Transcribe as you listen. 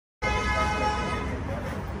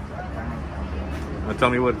Tell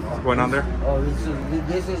me what's going on there. Oh,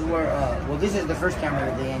 this is where well, this is the first camera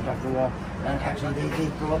that they yanked off the wall, and actually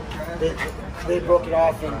they broke it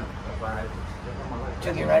off and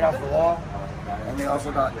took it right off the wall. And they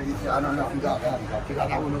also got, I don't know if you got that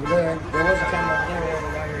one over there. There was a camera over there, the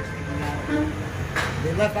wires sticking out.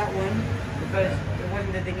 They left that one because it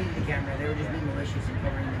wasn't that they needed the camera, they were just being malicious and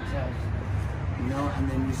covering themselves. You know, and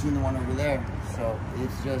then you seen the one over there. So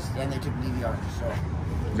it's just, and they took DVR. So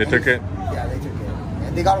they took it? Yeah, they took it.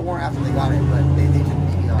 And they got a warrant after they got it, but they took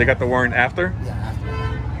DVR. They got the warrant after? Yeah, after.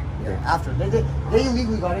 Yeah, after. They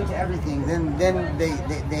illegally got into everything. Then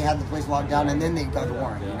they had the place locked down, and then they got the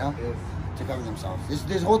warrant, you know? To cover themselves.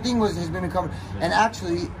 This whole thing has been covered. And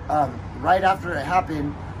actually, right after it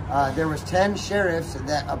happened, there was 10 sheriffs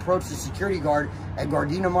that approached the security guard at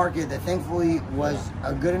Gardena Market that thankfully was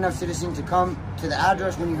a good enough citizen to come to the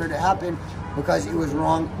address when he heard it happen because it was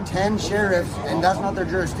wrong. 10 sheriffs, and that's not their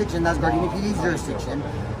jurisdiction, that's Gardena PD's jurisdiction.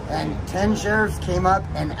 And 10 sheriffs came up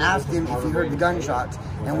and asked him if he heard the gunshots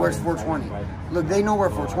and where's 420. Look, they know where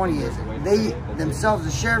 420 is. They themselves,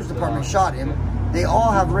 the sheriff's department, shot him. They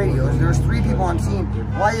all have radios. There's 3 people on scene.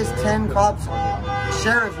 Why is 10 cops,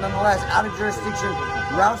 sheriffs nonetheless, out of jurisdiction,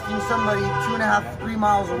 rousting somebody 2.5, 3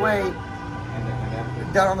 miles away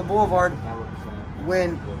down on the boulevard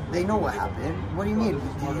when they know what happened? What do you mean?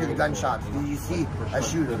 Did you hear the gunshots? Did you see a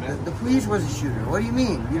shooter? The police was a shooter. What do you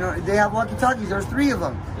mean? You know, they have walkie-talkies. There's 3 of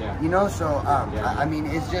them. You know, so, I mean,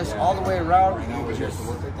 it's just all the way around. It's just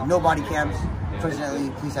no body cams. Fortunately,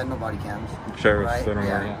 police had no body cams. Sheriffs, right?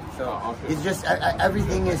 Yeah. So it's just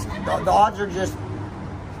everything is the odds are just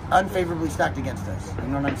unfavorably stacked against us. You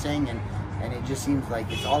know what I'm saying? And it just seems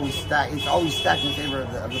like it's always stacked. It's always stacked in favor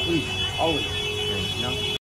of the police. Always.